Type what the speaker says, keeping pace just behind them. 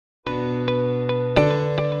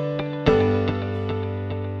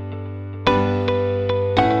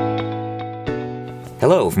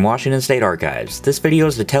Hello from Washington State Archives. This video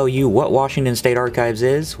is to tell you what Washington State Archives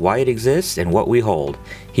is, why it exists, and what we hold.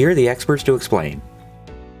 Here are the experts to explain.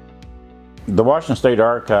 The Washington State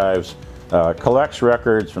Archives collects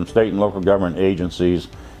records from state and local government agencies,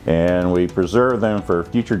 and we preserve them for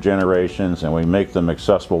future generations, and we make them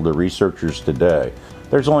accessible to researchers today.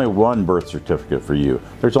 There's only one birth certificate for you.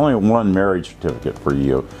 There's only one marriage certificate for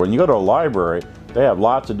you. When you go to a library, they have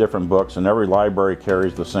lots of different books, and every library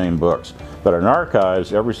carries the same books. But in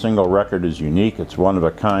archives, every single record is unique. It's one of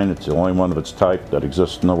a kind. It's the only one of its type that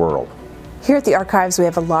exists in the world. Here at the Archives, we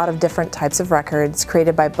have a lot of different types of records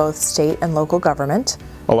created by both state and local government.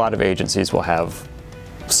 A lot of agencies will have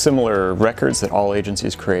similar records that all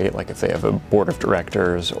agencies create, like if they have a board of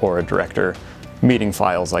directors or a director, meeting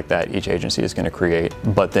files like that each agency is going to create,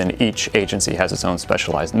 but then each agency has its own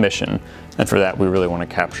specialized mission, and for that we really want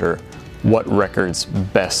to capture what records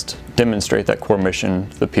best demonstrate that core mission,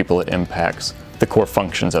 the people it impacts, the core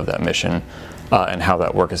functions of that mission, and how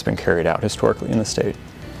that work has been carried out historically in the state.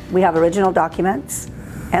 We have original documents,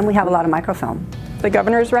 and we have a lot of microfilm. The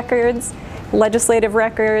governor's records, legislative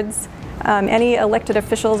records, any elected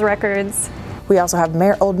officials' records. We also have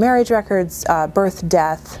old marriage records, birth,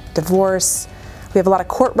 death, divorce. We have a lot of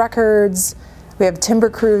court records. We have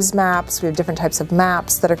timber cruise maps. We have different types of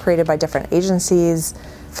maps that are created by different agencies,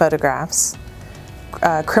 photographs,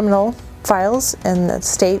 criminal files in the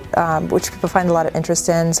state, which people find a lot of interest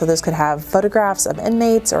in. So those could have photographs of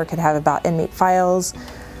inmates, or it could have about inmate files,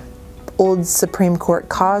 old Supreme Court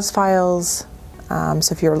cause files.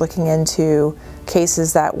 So if you were looking into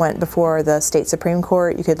cases that went before the state Supreme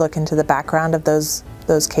Court, you could look into the background of those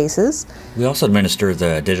cases. We also administer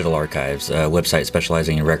the Digital Archives, a website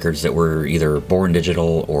specializing in records that were either born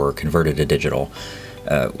digital or converted to digital.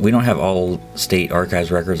 We don't have all state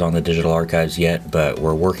archives records on the Digital Archives yet, but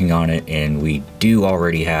we're working on it, and we do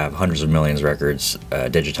already have hundreds of millions of records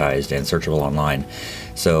digitized and searchable online.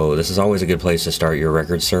 So this is always a good place to start your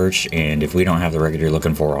record search, and if we don't have the record you're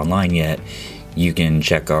looking for online yet, you can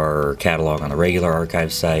check our catalog on the regular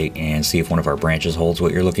archive site and see if one of our branches holds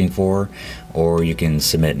what you're looking for, or you can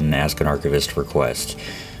submit an Ask an Archivist request,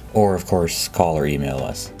 or of course call or email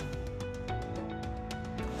us.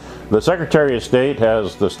 The Secretary of State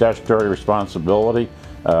has the statutory responsibility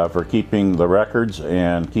for keeping the records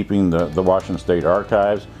and keeping the Washington State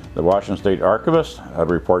Archives. The Washington State Archivist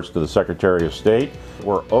reports to the Secretary of State.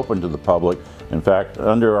 We're open to the public. In fact,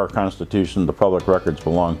 under our Constitution, the public records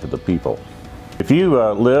belong to the people. If you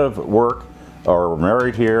live, work, or were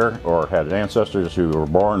married here, or had ancestors who were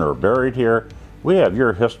born or buried here, we have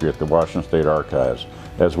your history at the Washington State Archives,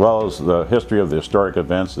 as well as the history of the historic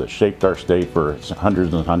events that shaped our state for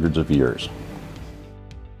hundreds and hundreds of years.